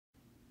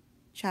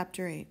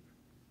Chapter 8.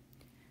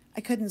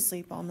 I couldn't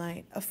sleep all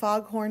night. A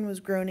foghorn was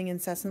groaning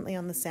incessantly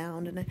on the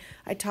sound, and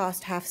I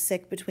tossed half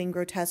sick between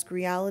grotesque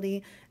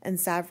reality and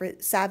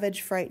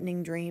savage,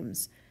 frightening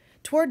dreams.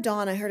 Toward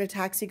dawn, I heard a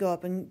taxi go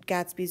up in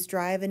Gatsby's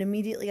drive, and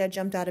immediately I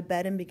jumped out of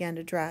bed and began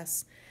to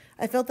dress.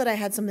 I felt that I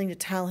had something to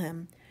tell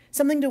him,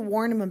 something to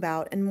warn him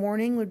about, and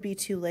morning would be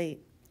too late.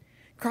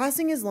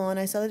 Crossing his lawn,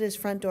 I saw that his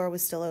front door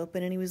was still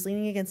open, and he was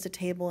leaning against a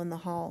table in the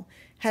hall,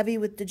 heavy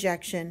with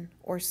dejection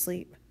or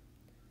sleep.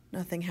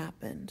 Nothing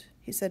happened,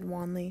 he said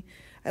wanly.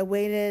 I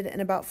waited,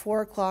 and about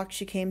 4 o'clock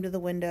she came to the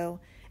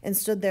window and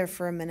stood there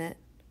for a minute,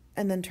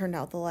 and then turned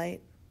out the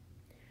light.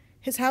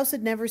 His house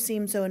had never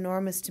seemed so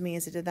enormous to me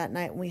as it did that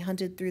night when we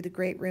hunted through the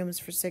great rooms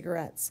for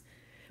cigarettes.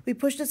 We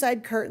pushed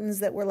aside curtains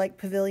that were like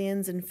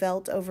pavilions and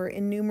felt over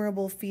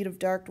innumerable feet of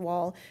dark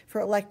wall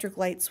for electric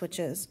light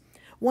switches.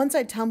 Once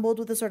I tumbled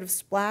with a sort of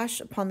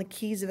splash upon the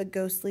keys of a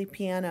ghostly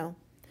piano.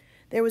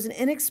 There was an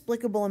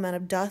inexplicable amount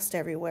of dust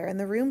everywhere, and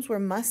the rooms were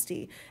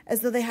musty,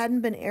 as though they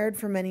hadn't been aired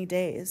for many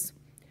days.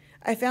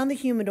 I found the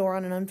humidor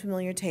on an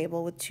unfamiliar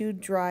table with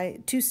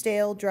two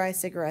stale, dry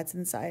cigarettes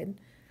inside.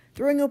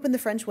 Throwing open the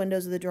French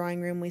windows of the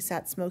drawing room, we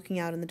sat smoking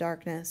out in the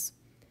darkness.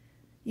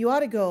 "You ought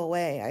to go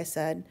away," I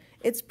said.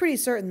 "It's pretty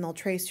certain they'll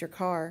trace your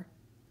car."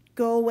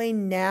 "Go away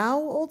now,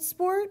 old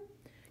sport?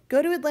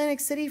 Go to Atlantic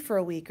City for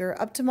a week, or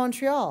up to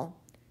Montreal."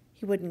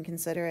 He wouldn't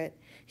consider it.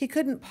 He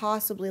couldn't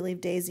possibly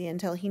leave Daisy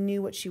until he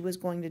knew what she was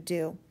going to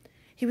do.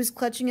 He was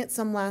clutching at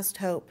some last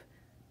hope,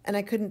 and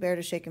I couldn't bear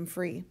to shake him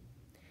free.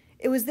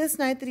 It was this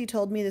night that he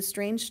told me the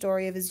strange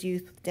story of his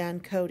youth with Dan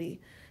Cody,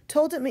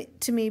 told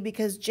it to me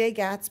because Jay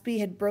Gatsby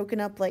had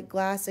broken up like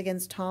glass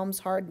against Tom's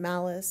hard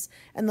malice,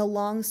 and the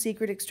long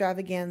secret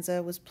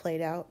extravaganza was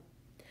played out.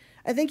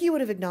 I think he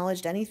would have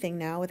acknowledged anything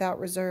now without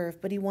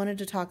reserve, but he wanted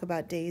to talk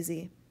about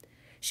Daisy.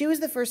 She was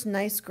the first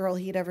nice girl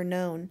he had ever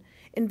known.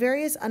 In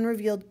various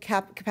unrevealed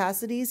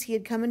capacities, he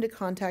had come into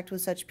contact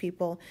with such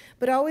people,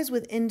 but always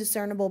with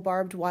indiscernible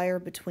barbed wire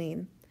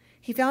between.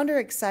 He found her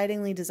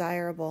excitingly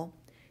desirable.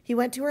 He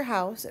went to her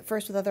house, at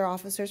first with other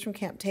officers from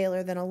Camp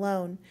Taylor, then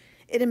alone.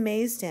 It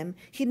amazed him.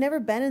 He'd never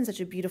been in such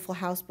a beautiful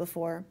house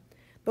before.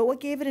 But what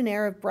gave it an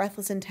air of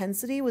breathless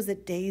intensity was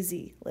that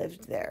Daisy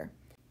lived there.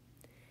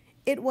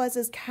 It was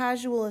as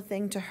casual a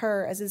thing to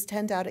her as his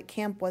tent out at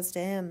camp was to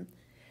him.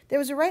 There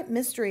was a right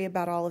mystery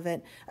about all of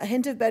it, a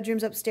hint of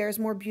bedrooms upstairs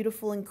more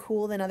beautiful and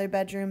cool than other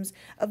bedrooms,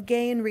 of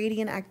gay and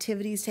radiant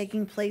activities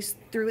taking place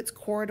through its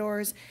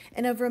corridors,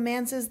 and of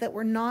romances that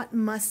were not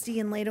musty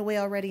and laid away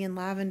already in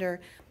lavender,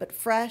 but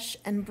fresh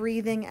and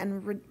breathing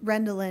and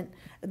redolent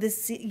of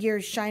this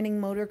year's shining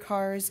motor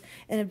cars,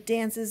 and of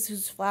dances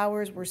whose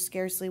flowers were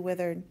scarcely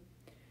withered.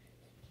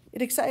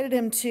 It excited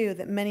him, too,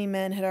 that many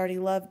men had already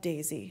loved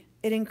Daisy.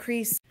 It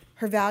increased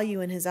her value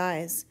in his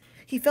eyes.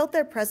 He felt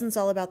their presence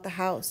all about the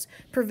house,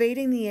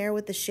 pervading the air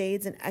with the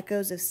shades and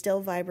echoes of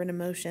still vibrant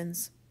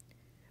emotions.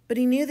 But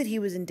he knew that he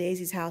was in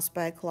Daisy's house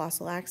by a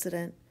colossal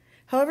accident.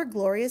 However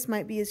glorious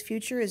might be his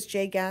future as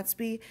Jay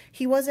Gatsby,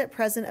 he was at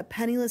present a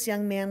penniless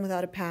young man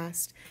without a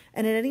past,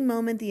 and at any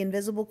moment the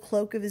invisible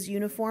cloak of his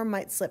uniform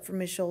might slip from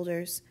his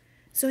shoulders.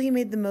 So he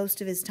made the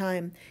most of his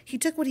time. He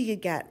took what he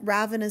could get,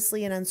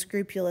 ravenously and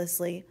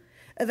unscrupulously.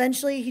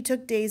 Eventually he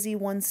took Daisy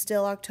one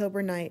still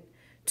October night,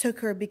 took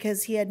her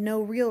because he had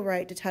no real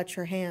right to touch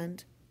her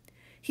hand.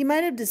 He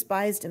might have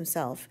despised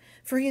himself,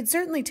 for he had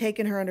certainly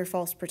taken her under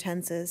false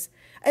pretenses.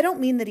 I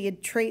don't mean that he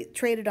had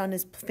traded on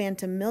his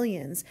phantom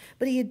millions,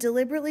 but he had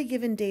deliberately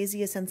given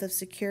Daisy a sense of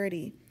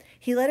security.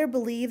 He let her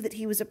believe that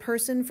he was a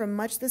person from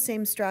much the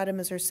same stratum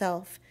as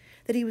herself,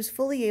 that he was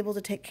fully able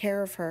to take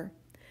care of her.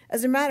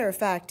 As a matter of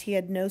fact, he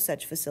had no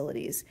such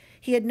facilities.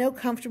 He had no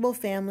comfortable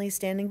family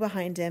standing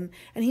behind him,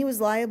 and he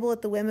was liable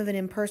at the whim of an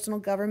impersonal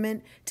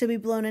government to be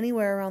blown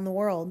anywhere around the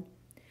world.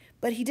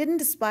 But he didn't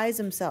despise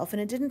himself,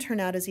 and it didn't turn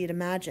out as he had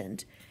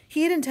imagined.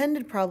 He had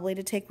intended probably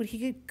to take what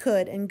he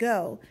could and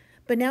go,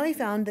 but now he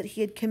found that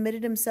he had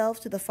committed himself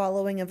to the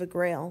following of a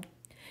grail.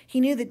 He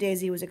knew that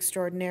Daisy was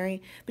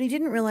extraordinary, but he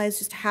didn't realize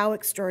just how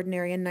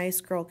extraordinary a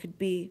nice girl could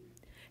be.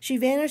 She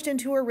vanished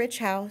into her rich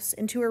house,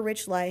 into her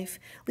rich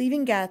life,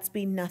 leaving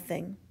Gatsby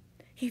nothing.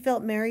 He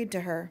felt married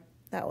to her.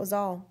 That was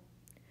all.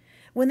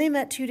 When they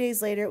met 2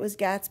 days later, it was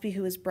Gatsby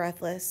who was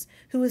breathless,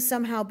 who was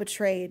somehow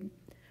betrayed.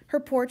 Her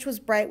porch was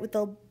bright with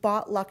the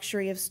bought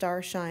luxury of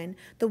starshine.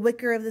 The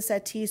wicker of the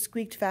settee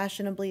squeaked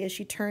fashionably as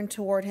she turned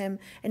toward him,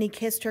 and he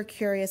kissed her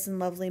curious and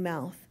lovely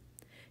mouth.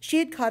 She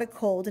had caught a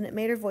cold, and it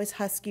made her voice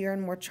huskier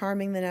and more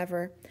charming than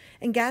ever,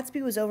 and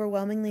Gatsby was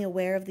overwhelmingly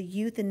aware of the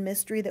youth and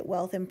mystery that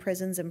wealth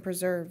imprisons and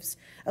preserves,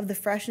 of the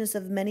freshness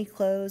of many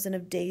clothes and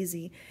of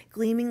Daisy,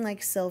 gleaming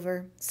like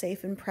silver,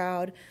 safe and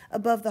proud,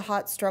 above the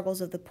hot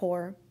struggles of the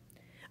poor.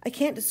 I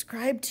can't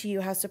describe to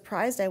you how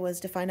surprised I was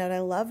to find out I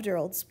loved her,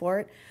 old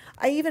sport.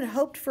 I even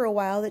hoped for a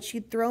while that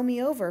she'd throw me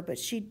over, but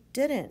she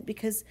didn't,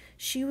 because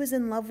she was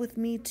in love with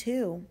me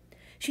too.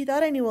 She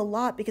thought I knew a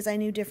lot because I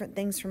knew different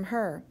things from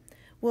her.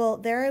 Well,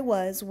 there I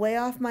was, way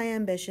off my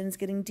ambitions,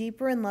 getting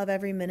deeper in love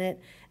every minute,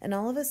 and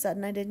all of a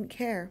sudden I didn't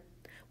care.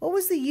 What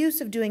was the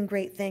use of doing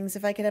great things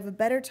if I could have a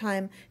better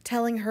time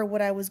telling her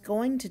what I was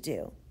going to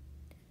do?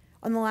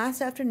 On the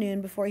last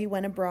afternoon before he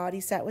went abroad, he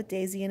sat with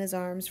Daisy in his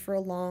arms for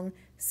a long,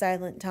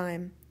 silent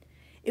time.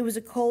 It was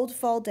a cold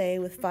fall day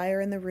with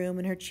fire in the room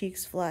and her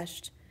cheeks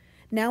flushed.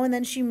 Now and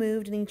then she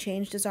moved and he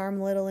changed his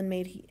arm a little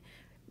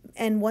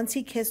and once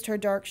he kissed her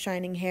dark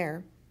shining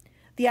hair.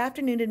 The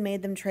afternoon had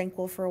made them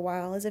tranquil for a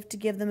while, as if to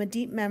give them a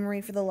deep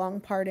memory for the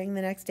long parting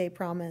the next day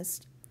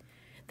promised.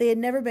 They had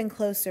never been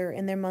closer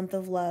in their month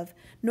of love,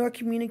 nor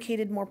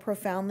communicated more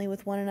profoundly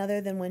with one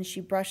another than when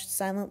she brushed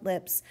silent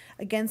lips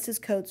against his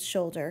coat's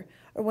shoulder,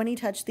 or when he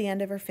touched the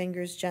end of her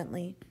fingers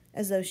gently,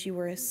 as though she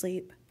were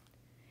asleep.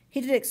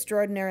 He did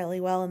extraordinarily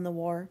well in the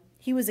war.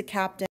 He was a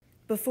captain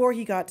before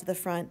he got to the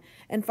front,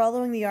 and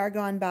following the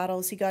Argonne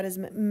battles, he got his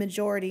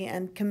majority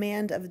and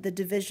command of the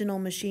divisional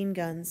machine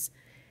guns.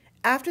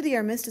 After the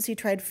armistice, he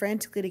tried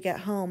frantically to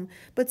get home,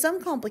 but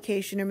some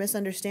complication or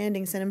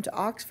misunderstanding sent him to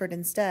Oxford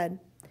instead.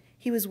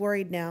 He was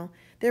worried now.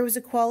 There was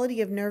a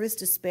quality of nervous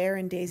despair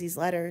in Daisy's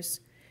letters.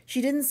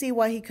 She didn't see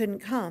why he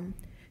couldn't come.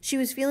 She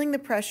was feeling the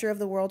pressure of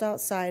the world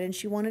outside, and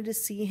she wanted to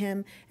see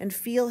him and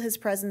feel his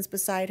presence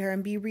beside her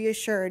and be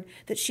reassured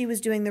that she was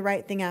doing the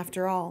right thing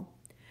after all.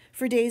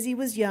 For Daisy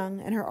was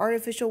young, and her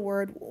artificial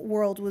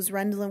world was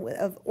redolent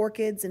of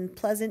orchids and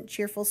pleasant,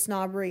 cheerful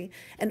snobbery,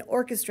 and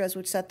orchestras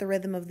which set the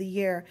rhythm of the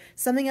year,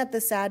 summing up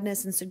the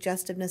sadness and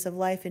suggestiveness of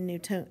life in new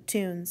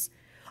tunes.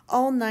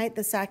 All night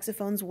the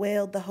saxophones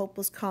wailed the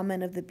hopeless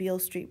comment of the Beale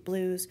Street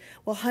Blues,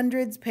 while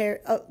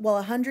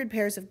a hundred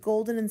pairs of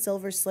golden and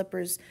silver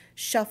slippers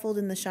shuffled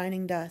in the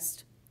shining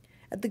dust.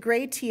 At the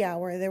gray tea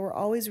hour there were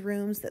always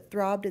rooms that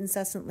throbbed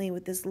incessantly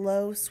with this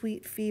low,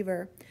 sweet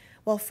fever,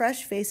 while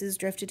fresh faces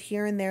drifted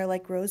here and there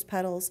like rose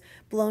petals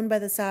blown by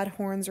the sad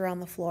horns around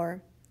the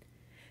floor.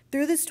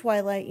 Through this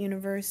twilight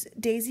universe,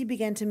 Daisy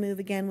began to move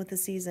again with the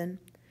season.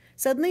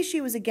 Suddenly she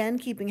was again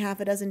keeping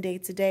half a dozen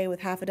dates a day with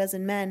half a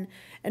dozen men,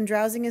 and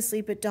drowsing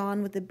asleep at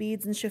dawn with the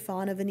beads and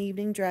chiffon of an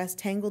evening dress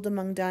tangled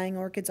among dying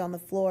orchids on the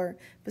floor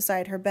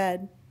beside her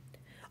bed.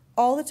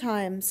 All the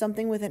time,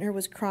 something within her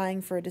was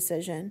crying for a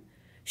decision.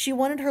 She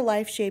wanted her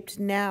life shaped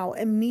now,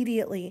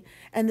 immediately,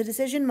 and the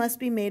decision must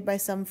be made by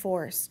some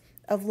force,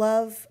 of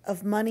love,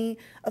 of money,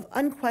 of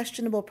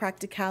unquestionable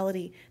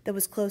practicality that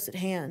was close at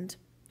hand.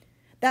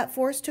 That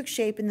force took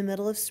shape in the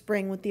middle of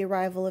spring with the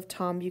arrival of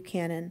Tom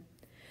Buchanan.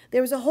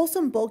 There was a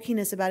wholesome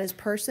bulkiness about his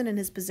person and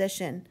his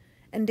position,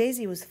 and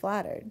Daisy was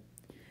flattered.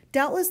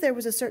 Doubtless there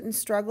was a certain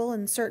struggle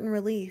and certain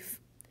relief.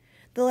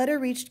 The letter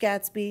reached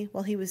Gatsby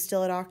while he was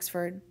still at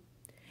Oxford.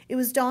 It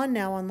was dawn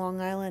now on Long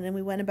Island, and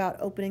we went about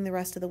opening the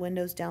rest of the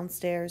windows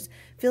downstairs,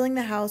 filling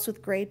the house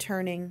with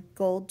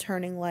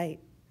gold-turning light.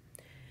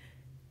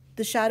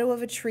 The shadow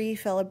of a tree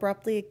fell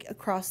abruptly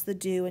across the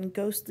dew, and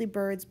ghostly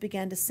birds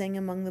began to sing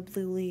among the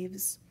blue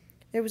leaves.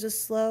 There was a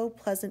slow,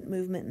 pleasant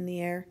movement in the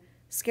air,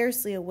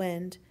 scarcely a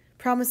wind,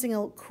 promising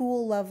a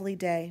cool, lovely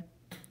day.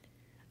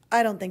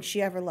 I don't think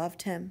she ever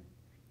loved him.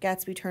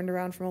 Gatsby turned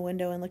around from a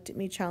window and looked at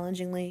me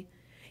challengingly.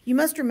 You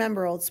must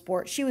remember, old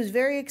sport, she was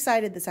very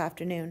excited this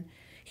afternoon.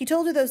 He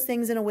told her those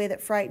things in a way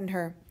that frightened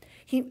her.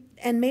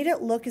 And made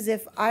it look as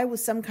if I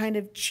was some kind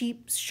of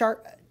cheap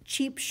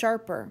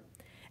sharper.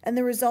 And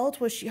the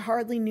result was she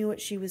hardly knew what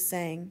she was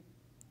saying.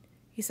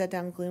 He sat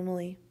down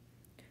gloomily.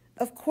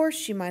 Of course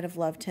she might have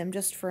loved him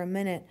just for a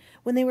minute,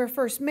 when they were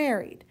first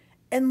married,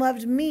 and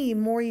loved me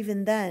more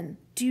even then.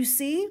 Do you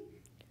see?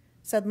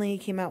 Suddenly he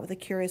came out with a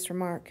curious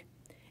remark.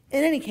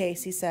 In any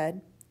case, he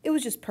said, it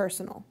was just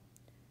personal.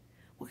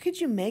 What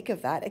could you make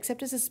of that, except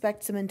to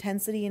suspect some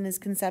intensity in his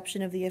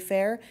conception of the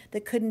affair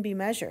that couldn't be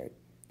measured?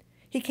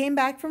 He came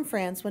back from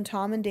France when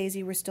Tom and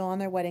Daisy were still on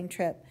their wedding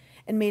trip,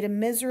 and made a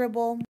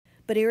miserable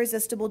but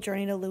irresistible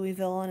journey to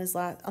Louisville on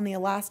the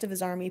last of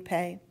his army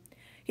pay.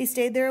 He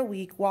stayed there a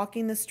week,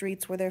 walking the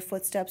streets where their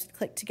footsteps had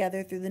clicked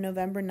together through the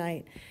November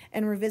night,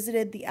 and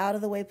revisited the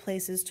out-of-the-way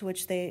places to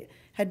which they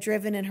had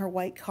driven in her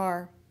white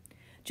car.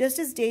 Just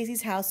as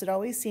Daisy's house had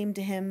always seemed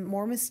to him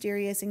more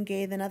mysterious and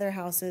gay than other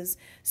houses,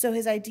 so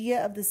his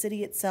idea of the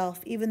city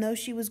itself, even though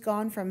she was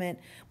gone from it,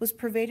 was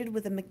pervaded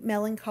with a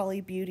melancholy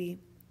beauty.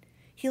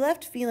 He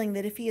left feeling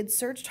that if he had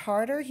searched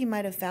harder, he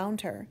might have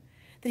found her,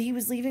 that he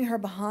was leaving her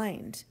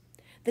behind.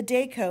 The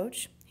day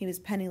coach, he was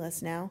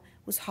penniless now,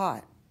 was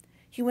hot.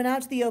 He went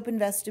out to the open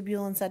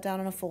vestibule and sat down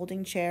on a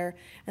folding chair,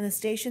 and the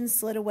station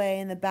slid away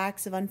and the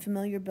backs of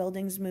unfamiliar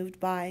buildings moved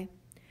by.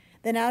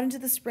 Then out into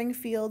the spring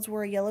fields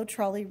where a yellow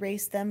trolley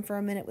raced them for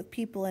a minute with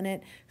people in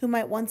it who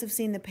might once have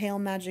seen the pale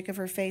magic of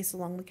her face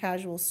along the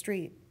casual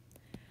street.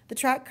 The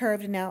track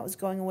curved, and now it was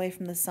going away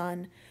from the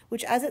sun,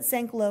 which as it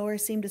sank lower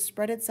seemed to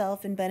spread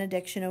itself in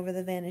benediction over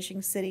the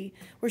vanishing city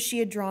where she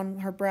had drawn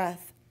her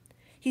breath.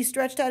 He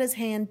stretched out his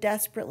hand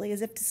desperately,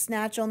 as if to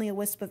snatch only a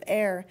wisp of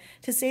air,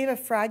 to save a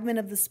fragment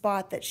of the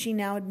spot that she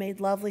now had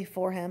made lovely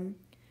for him.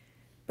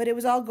 But it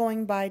was all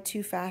going by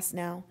too fast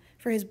now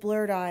for his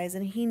blurred eyes,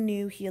 and he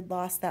knew he had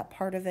lost that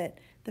part of it,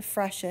 the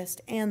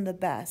freshest and the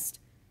best,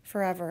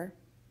 forever.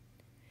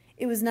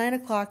 It was 9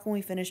 o'clock when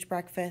we finished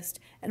breakfast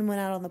and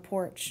went out on the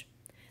porch.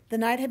 The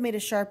night had made a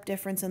sharp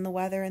difference in the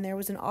weather, and there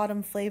was an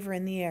autumn flavor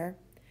in the air.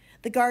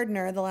 The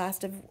gardener, the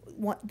last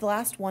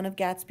one of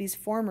Gatsby's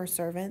former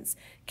servants,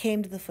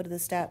 came to the foot of the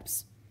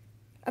steps.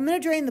 "I'm going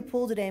to drain the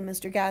pool today,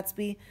 Mr.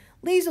 Gatsby.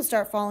 Leaves will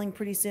start falling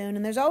pretty soon,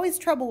 and there's always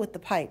trouble with the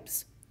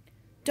pipes."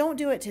 "Don't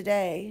do it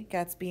today,"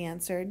 Gatsby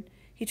answered.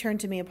 He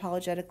turned to me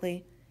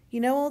apologetically.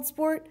 "You know, old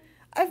sport,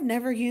 I've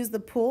never used the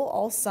pool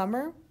all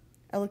summer."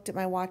 I looked at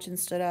my watch and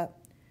stood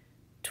up.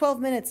 12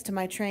 minutes to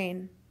my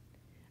train.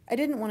 I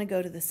didn't want to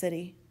go to the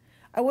city.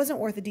 I wasn't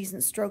worth a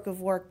decent stroke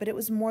of work, but it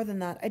was more than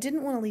that. I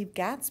didn't want to leave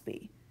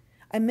Gatsby.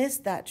 I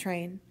missed that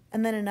train,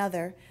 and then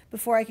another,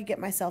 before I could get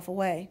myself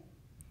away.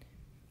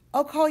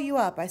 "I'll call you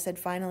up," I said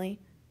finally.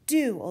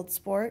 "Do, old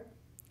sport.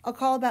 I'll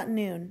call about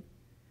noon."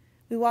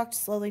 We walked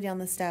slowly down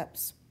the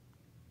steps.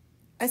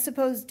 "I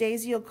suppose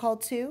Daisy'll call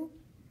too?"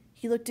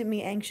 He looked at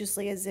me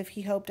anxiously as if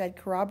he hoped I'd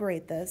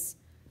corroborate this.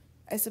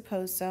 "I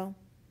suppose so."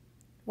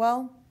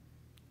 "Well,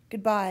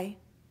 goodbye."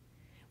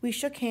 We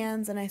shook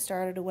hands, and I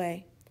started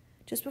away.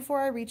 Just before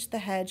I reached the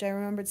hedge, I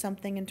remembered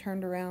something and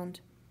turned around.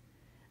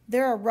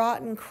 "They're a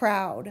rotten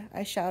crowd,"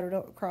 I shouted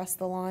across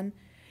the lawn.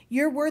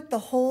 "You're worth the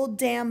whole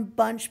damn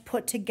bunch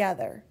put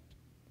together."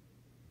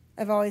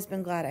 I've always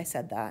been glad I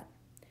said that.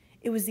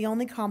 It was the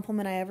only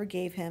compliment I ever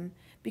gave him,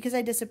 because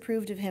I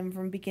disapproved of him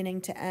from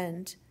beginning to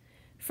end.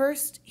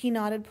 First, he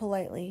nodded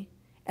politely,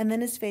 and then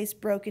his face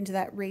broke into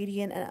that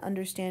radiant and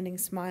understanding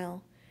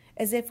smile,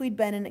 as if we'd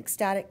been in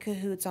ecstatic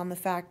cahoots on the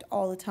fact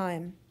all the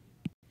time.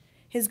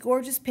 His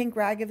gorgeous pink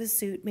rag of his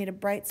suit made a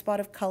bright spot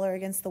of color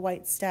against the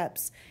white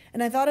steps,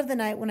 and I thought of the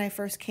night when I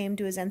first came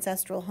to his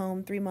ancestral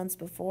home 3 months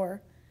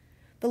before.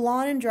 The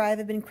lawn and drive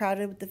had been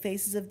crowded with the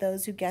faces of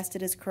those who guessed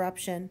at his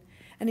corruption,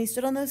 and he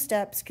stood on those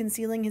steps,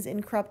 concealing his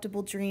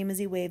incorruptible dream as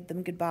he waved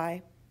them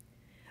goodbye.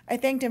 I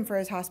thanked him for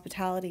his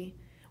hospitality.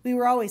 We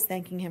were always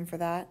thanking him for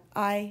that,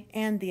 I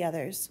and the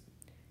others.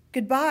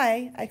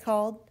 "Goodbye," I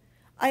called.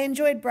 "I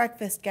enjoyed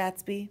breakfast,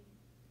 Gatsby."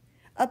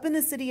 Up in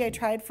the city, I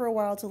tried for a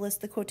while to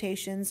list the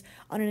quotations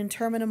on an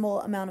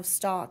interminable amount of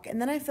stock,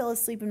 and then I fell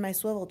asleep in my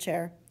swivel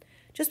chair.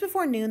 Just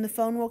before noon, the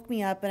phone woke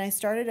me up, and I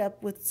started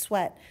up with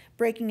sweat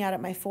breaking out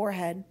at my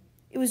forehead.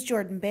 It was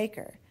Jordan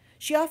Baker.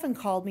 She often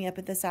called me up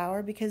at this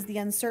hour because the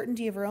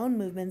uncertainty of her own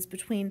movements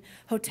between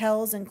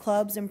hotels and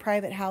clubs and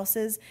private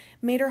houses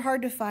made her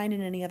hard to find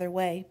in any other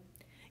way.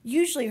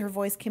 Usually her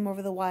voice came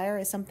over the wire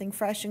as something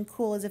fresh and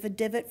cool, as if a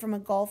divot from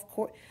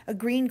a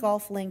green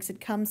golf links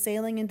had come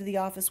sailing into the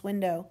office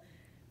window.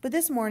 But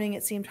this morning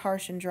it seemed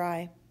harsh and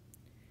dry.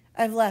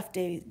 "I've left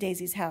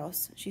Daisy's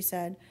house," she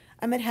said.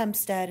 "I'm at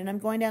Hempstead, and I'm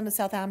going down to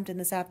Southampton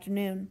this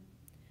afternoon."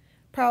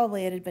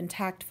 Probably it had been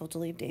tactful to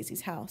leave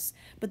Daisy's house,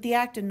 but the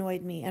act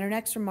annoyed me, and her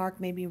next remark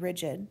made me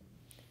rigid.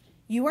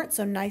 "You weren't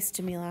so nice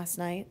to me last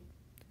night."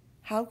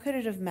 "How could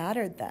it have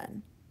mattered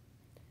then?"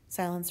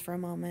 Silence for a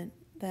moment,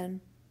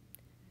 then,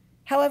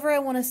 "However, I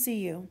want to see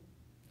you.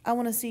 I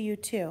want to see you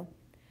too.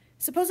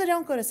 Suppose I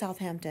don't go to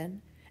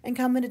Southampton and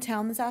come into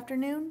town this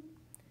afternoon?"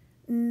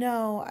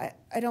 "No,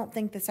 I don't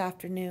think this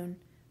afternoon."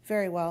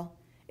 "Very well.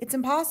 It's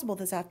impossible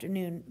this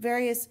afternoon.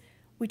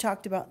 We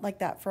talked about like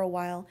that for a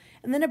while,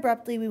 and then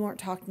abruptly we weren't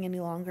talking any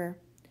longer.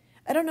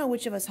 I don't know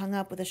which of us hung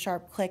up with a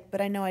sharp click,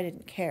 but I know I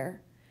didn't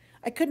care.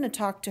 I couldn't have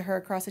talked to her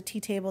across a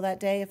tea table that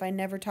day if I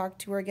never talked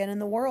to her again in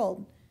the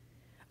world.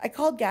 I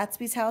called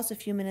Gatsby's house a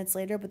few minutes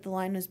later, but the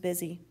line was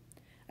busy.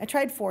 I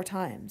tried 4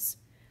 times.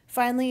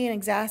 Finally, an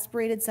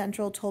exasperated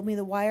central told me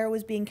the wire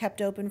was being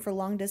kept open for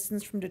long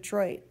distance from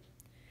Detroit.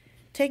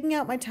 Taking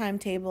out my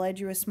timetable, I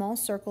drew a small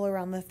circle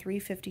around the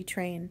 3:50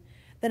 train.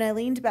 Then I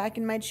leaned back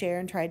in my chair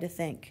and tried to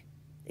think.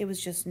 It was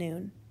just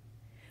noon.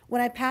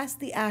 When I passed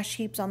the ash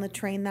heaps on the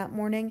train that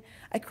morning,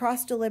 I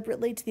crossed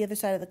deliberately to the other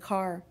side of the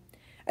car.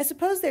 I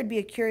suppose there'd be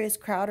a curious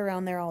crowd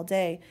around there all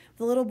day,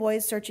 the little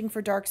boys searching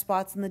for dark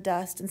spots in the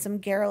dust and some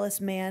garrulous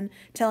man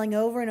telling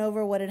over and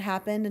over what had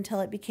happened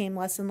until it became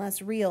less and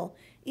less real,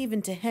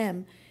 even to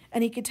him,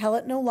 and he could tell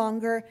it no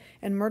longer,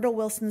 and Myrtle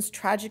Wilson's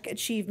tragic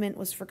achievement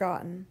was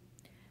forgotten.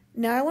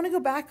 Now I want to go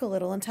back a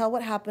little and tell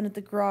what happened at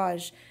the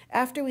garage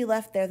after we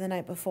left there the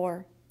night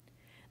before.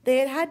 They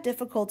had had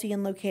difficulty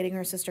in locating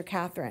her sister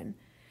Catherine.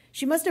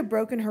 She must have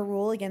broken her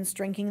rule against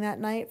drinking that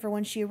night, for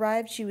when she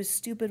arrived she was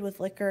stupid with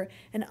liquor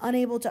and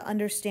unable to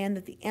understand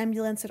that the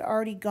ambulance had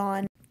already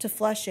gone to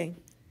Flushing.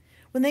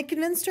 When they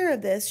convinced her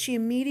of this, she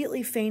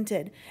immediately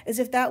fainted, as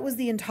if that was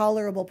the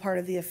intolerable part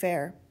of the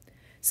affair.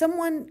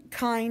 Someone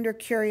kind or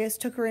curious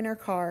took her in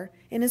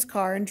his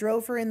car, and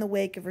drove her in the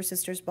wake of her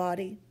sister's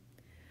body.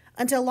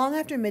 Until long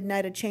after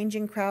midnight, a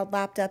changing crowd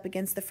lapped up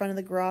against the front of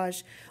the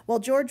garage, while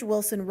George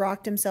Wilson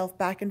rocked himself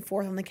back and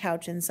forth on the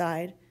couch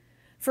inside.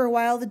 For a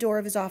while, the door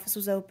of his office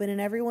was open,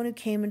 and everyone who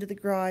came into the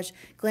garage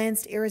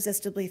glanced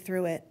irresistibly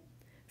through it.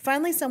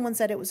 Finally, someone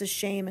said it was a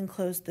shame and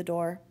closed the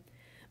door.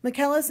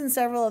 McKellis and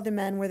several other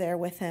men were there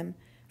with him.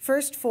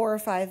 First 4 or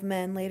 5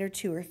 men, later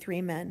 2 or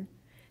 3 men.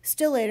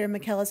 Still later,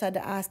 McKellis had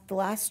to ask the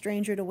last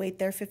stranger to wait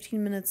there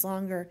 15 minutes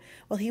longer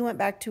while he went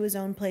back to his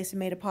own place and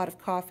made a pot of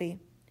coffee.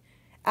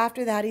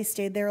 After that, he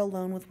stayed there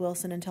alone with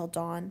Wilson until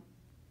dawn.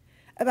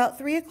 About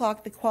 3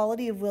 o'clock, the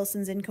quality of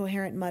Wilson's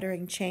incoherent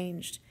muttering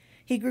changed.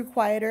 He grew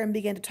quieter and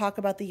began to talk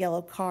about the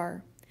yellow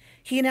car.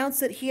 He announced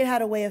that he had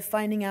had a way of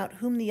finding out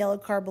whom the yellow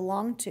car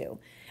belonged to,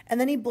 and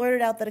then he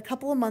blurted out that a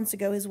couple of months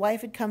ago his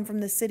wife had come from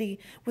the city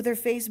with her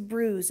face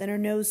bruised and her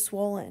nose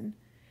swollen.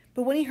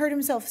 But when he heard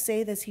himself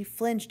say this, he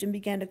flinched and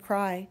began to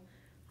cry.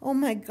 "Oh,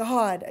 my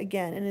God,"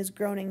 again in his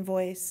groaning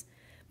voice.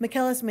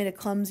 McKellis made a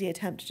clumsy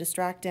attempt to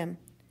distract him.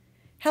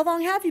 "How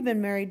long have you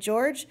been married,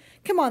 George?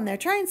 Come on there,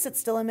 try and sit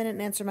still a minute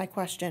and answer my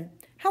question.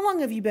 How long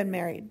have you been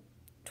married?"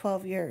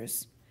 12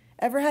 years.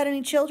 "Ever had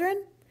any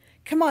children?"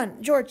 "Come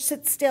on, George,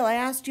 sit still. I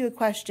asked you a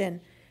question.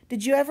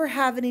 Did you ever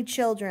have any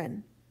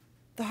children?"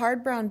 The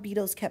hard brown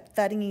beetles kept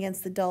thudding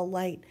against the dull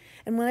light,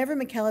 and whenever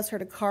McKellis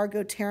heard a car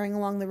go tearing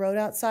along the road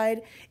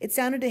outside, it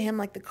sounded to him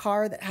like the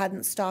car that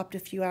hadn't stopped a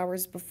few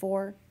hours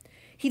before.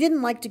 He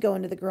didn't like to go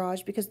into the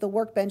garage because the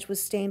workbench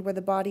was stained where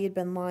the body had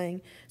been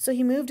lying, so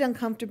he moved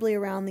uncomfortably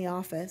around the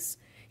office.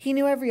 He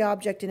knew every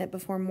object in it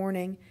before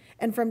morning,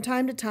 and from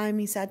time to time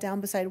he sat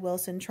down beside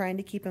Wilson, trying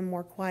to keep him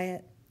more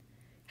quiet.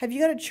 "Have you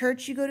got a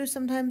church you go to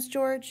sometimes,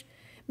 George?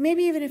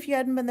 Maybe even if you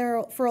hadn't been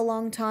there for a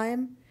long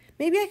time?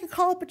 Maybe I could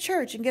call up a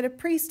church and get a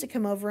priest to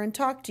come over and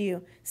talk to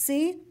you.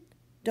 See?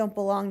 Don't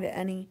belong to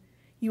any.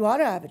 You ought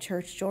to have a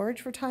church, George,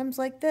 for times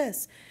like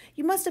this.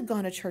 You must have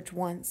gone to church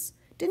once.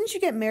 Didn't you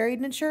get married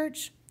in a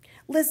church?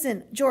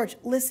 Listen, George,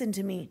 listen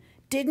to me.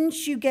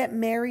 Didn't you get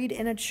married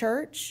in a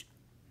church?"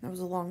 That was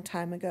a long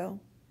time ago.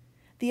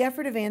 The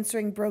effort of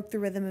answering broke the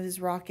rhythm of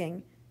his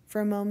rocking.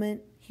 For a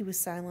moment, he was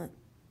silent.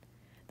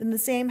 Then the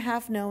same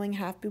half-knowing,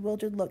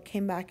 half-bewildered look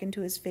came back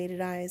into his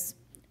faded eyes.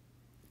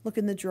 "Look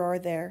in the drawer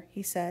there,"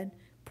 he said,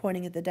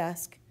 pointing at the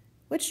desk.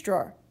 "Which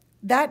drawer?"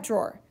 "That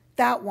drawer.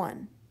 That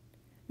one."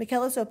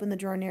 McKellis opened the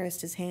drawer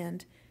nearest his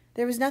hand.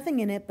 There was nothing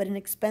in it but an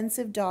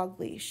expensive dog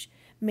leash,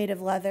 made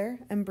of leather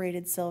and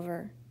braided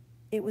silver.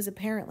 It was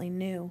apparently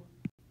new.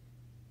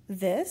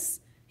 "This?"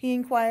 he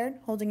inquired,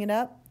 holding it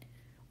up.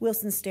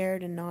 Wilson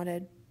stared and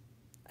nodded.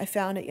 "I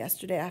found it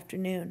yesterday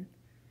afternoon.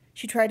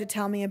 She tried to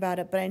tell me about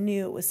it, but I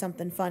knew it was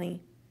something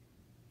funny."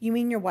 "You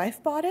mean your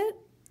wife bought it?"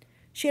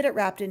 "She had it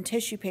wrapped in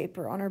tissue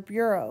paper on her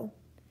bureau."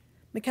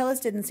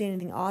 McKellis didn't see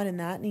anything odd in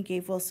that, and he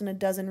gave Wilson a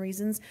dozen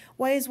reasons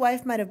why his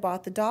wife might have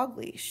bought the dog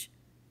leash.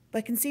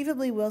 But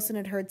conceivably Wilson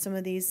had heard some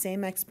of these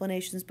same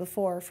explanations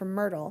before from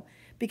Myrtle,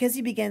 because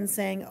he began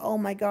saying, "Oh,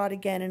 my God,"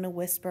 again in a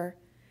whisper.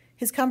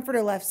 His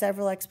comforter left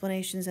several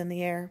explanations in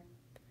the air.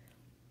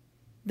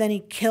 "Then he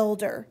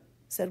killed her,"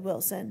 said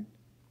Wilson.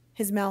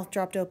 His mouth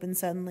dropped open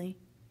suddenly.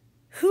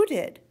 "Who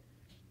did?"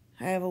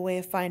 "I have a way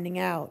of finding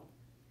out."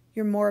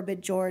 "You're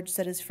morbid, George,"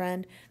 said his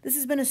friend. "This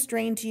has been a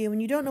strain to you,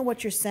 and you don't know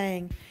what you're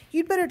saying.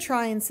 You'd better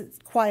try and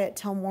sit quiet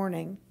till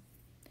morning."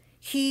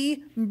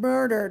 "He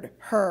murdered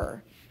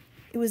her."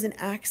 "It was an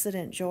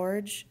accident,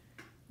 George."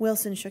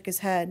 Wilson shook his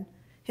head.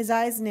 His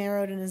eyes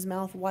narrowed and his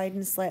mouth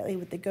widened slightly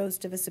with the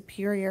ghost of a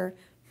superior,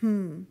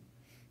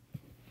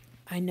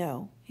 "I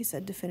know," he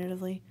said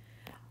definitively.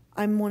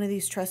 "I'm one of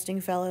these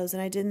trusting fellows,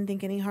 and I didn't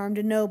think any harm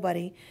to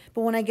nobody.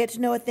 But when I get to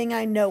know a thing,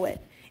 I know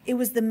it. It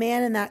was the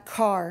man in that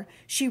car.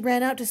 She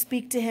ran out to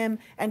speak to him,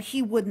 and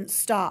he wouldn't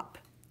stop."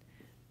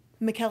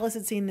 McKellis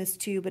had seen this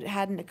too, but it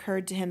hadn't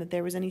occurred to him that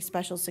there was any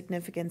special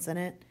significance in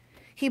it.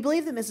 He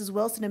believed that Mrs.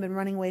 Wilson had been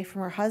running away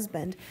from her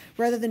husband,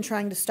 rather than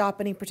trying to stop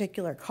any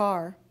particular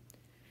car.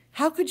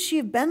 "How could she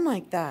have been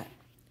like that?"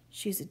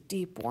 "She's a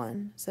deep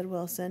one," said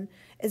Wilson,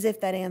 as if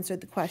that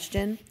answered the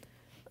question.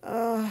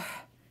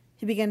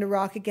 He began to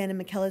rock again, and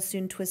McKellis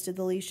soon twisted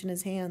the leash in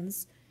his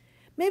hands.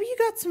 "Maybe you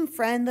got some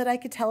friend that I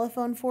could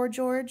telephone for,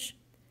 George?"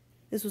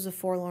 This was a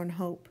forlorn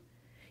hope.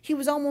 He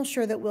was almost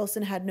sure that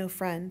Wilson had no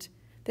friend.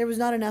 There was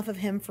not enough of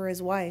him for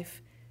his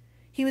wife.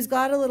 He was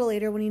glad a little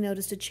later when he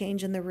noticed a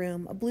change in the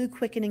room, a blue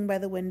quickening by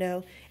the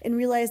window, and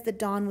realized that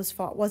dawn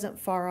wasn't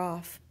far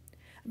off.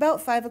 About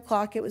 5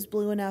 o'clock, it was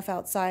blue enough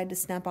outside to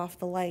snap off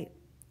the light.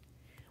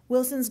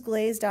 Wilson's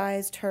glazed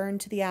eyes turned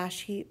to the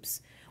ash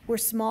heaps, where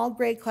small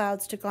gray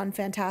clouds took on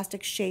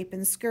fantastic shape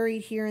and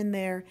scurried here and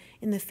there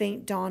in the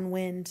faint dawn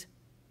wind.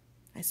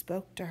 "I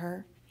spoke to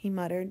her," he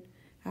muttered,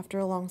 after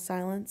a long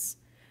silence.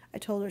 "I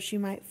told her she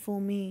might fool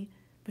me,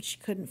 but she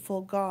couldn't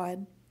fool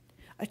God.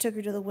 I took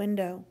her to the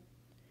window."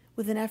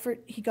 With an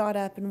effort, he got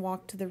up and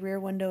walked to the rear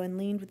window and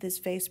leaned with his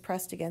face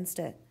pressed against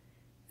it.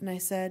 And I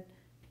said,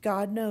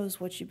 "God knows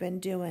what you've been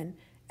doing,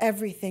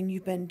 everything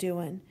you've been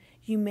doing.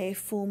 You may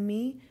fool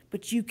me,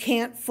 but you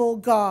can't fool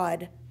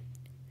God."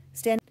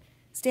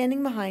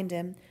 Standing behind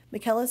him,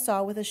 McKellis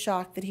saw with a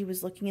shock that he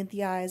was looking at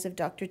the eyes of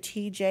Dr.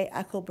 T.J.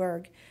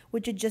 Eckelberg,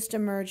 which had just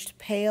emerged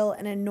pale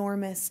and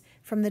enormous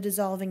from the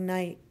dissolving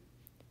night.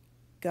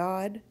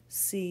 "God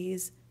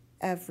sees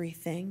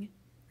everything,"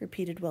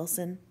 repeated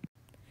Wilson.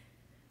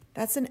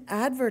 "That's an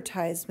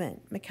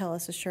advertisement,"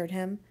 McKellis assured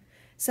him.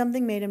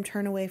 Something made him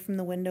turn away from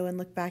the window and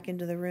look back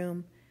into the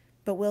room.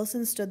 But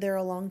Wilson stood there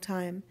a long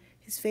time,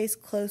 his face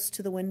close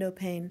to the window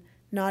pane,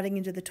 nodding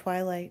into the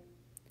twilight.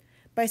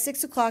 By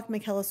 6 o'clock,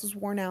 McKellis was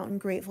worn out and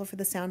grateful for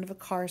the sound of a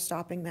car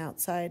stopping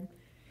outside.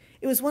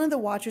 It was one of the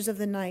watchers of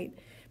the night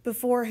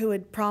before who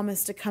had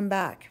promised to come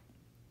back.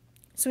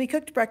 So he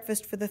cooked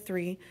breakfast for the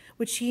three,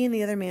 which he and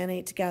the other man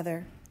ate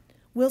together.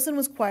 Wilson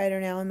was quieter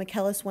now, and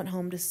McKellis went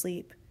home to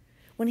sleep.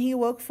 When he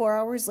awoke 4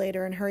 hours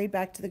later and hurried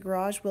back to the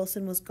garage,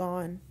 Wilson was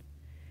gone.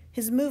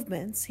 His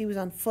movements, he was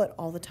on foot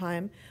all the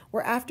time,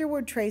 were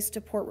afterward traced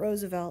to Port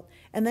Roosevelt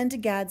and then to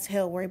Gad's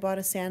Hill, where he bought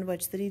a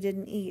sandwich that he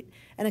didn't eat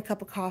and a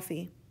cup of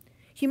coffee.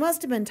 He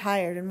must have been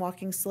tired and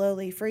walking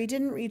slowly, for he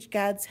didn't reach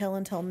Gad's Hill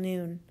until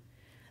noon.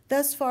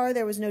 Thus far,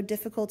 there was no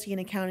difficulty in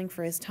accounting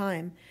for his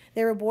time.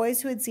 There were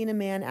boys who had seen a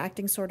man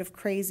acting sort of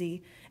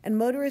crazy, and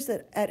motorists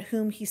at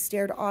whom he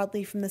stared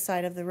oddly from the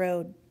side of the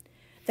road.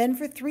 Then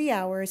for 3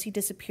 hours, he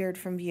disappeared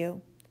from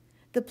view.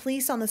 The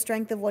police, on the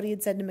strength of what he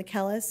had said to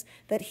McKellis,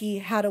 that he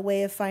had a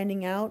way of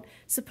finding out,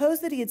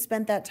 supposed that he had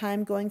spent that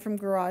time going from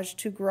garage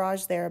to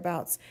garage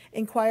thereabouts,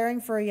 inquiring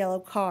for a yellow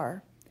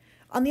car.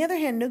 On the other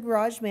hand, no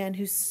garage man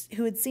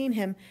who had seen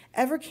him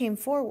ever came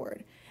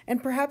forward,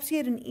 and perhaps he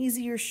had an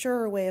easier,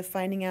 surer way of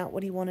finding out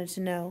what he wanted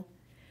to know.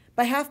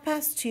 By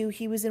 2:30,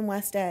 he was in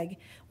West Egg,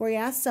 where he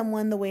asked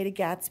someone the way to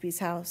Gatsby's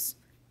house.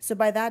 So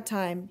by that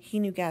time, he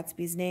knew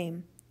Gatsby's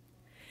name.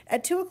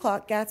 At 2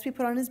 o'clock, Gatsby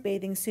put on his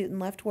bathing suit and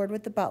left word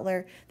with the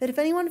butler that if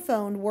anyone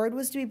phoned, word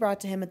was to be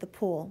brought to him at the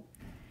pool.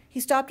 He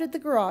stopped at the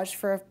garage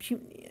for a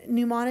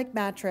pneumatic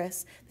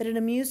mattress that had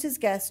amused his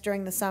guests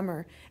during the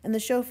summer, and the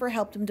chauffeur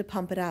helped him to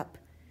pump it up.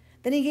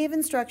 Then he gave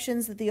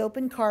instructions that the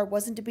open car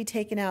wasn't to be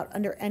taken out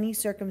under any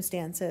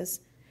circumstances.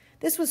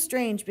 This was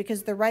strange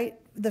because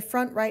the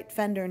front right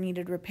fender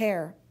needed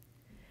repair.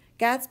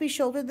 Gatsby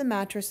shouldered the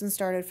mattress and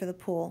started for the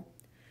pool.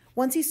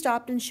 Once he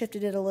stopped and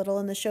shifted it a little,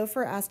 and the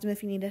chauffeur asked him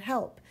if he needed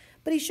help,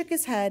 but he shook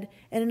his head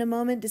and in a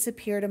moment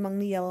disappeared among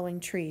the yellowing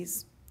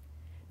trees.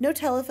 No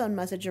telephone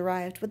message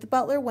arrived, but the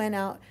butler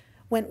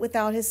went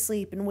without his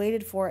sleep and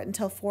waited for it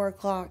until 4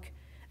 o'clock,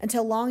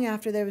 until long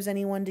after there was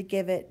anyone to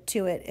give it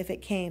to it if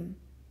it came.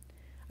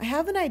 I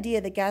have an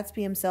idea that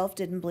Gatsby himself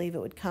didn't believe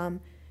it would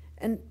come,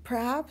 and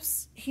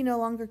perhaps he no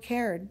longer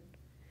cared.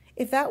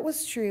 If that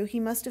was true, he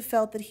must have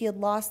felt that he had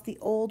lost the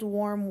old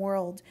warm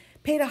world,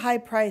 paid a high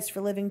price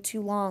for living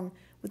too long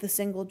with a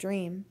single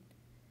dream.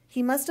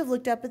 He must have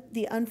looked up at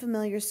the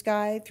unfamiliar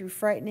sky through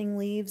frightening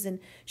leaves and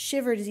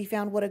shivered as he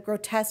found what a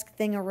grotesque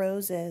thing a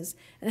rose is,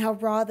 and how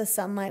raw the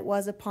sunlight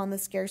was upon the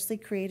scarcely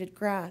created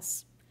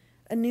grass.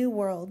 A new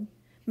world,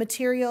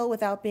 material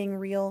without being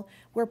real,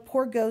 where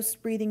poor ghosts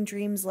breathing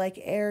dreams like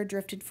air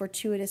drifted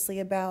fortuitously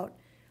about,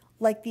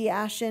 like the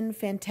ashen,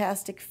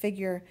 fantastic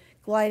figure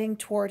gliding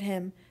toward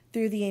him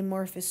through the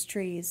amorphous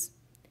trees.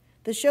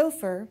 The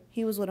chauffeur,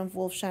 he was one of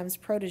Wolfsheim's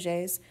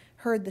protégés,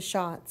 heard the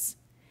shots.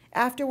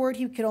 Afterward,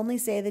 he could only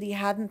say that he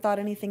hadn't thought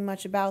anything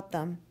much about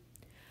them.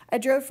 I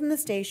drove from the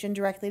station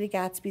directly to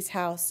Gatsby's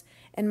house,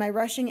 and my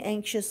rushing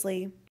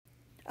anxiously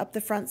up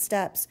the front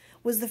steps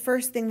was the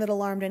first thing that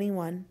alarmed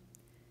anyone.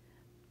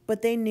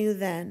 But they knew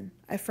then,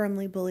 I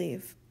firmly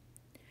believe.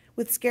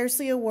 With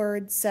scarcely a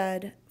word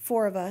said,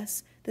 4 of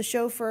us, the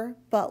chauffeur,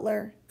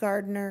 butler,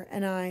 gardener,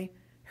 and I,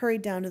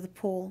 hurried down to the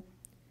pool.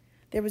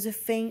 There was a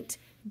faint,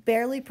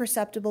 barely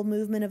perceptible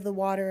movement of the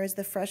water as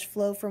the fresh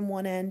flow from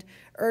one end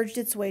urged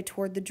its way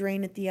toward the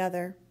drain at the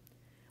other.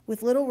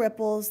 With little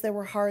ripples, there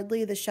were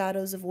hardly the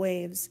shadows of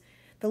waves.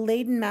 The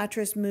laden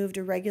mattress moved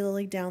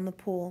irregularly down the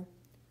pool.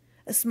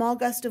 A small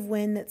gust of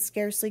wind that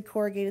scarcely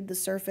corrugated the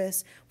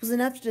surface was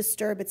enough to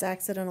disturb its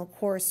accidental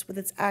course with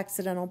its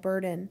accidental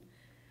burden.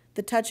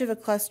 The touch of a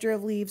cluster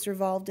of leaves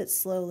revolved it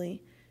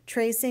slowly,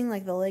 tracing,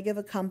 like the leg of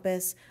a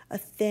compass, a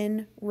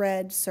thin,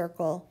 red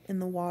circle in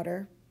the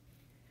water.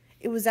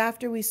 It was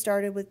after we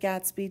started with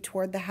Gatsby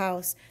toward the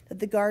house that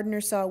the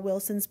gardener saw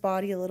Wilson's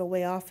body a little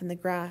way off in the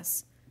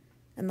grass,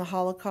 and the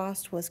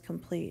Holocaust was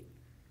complete.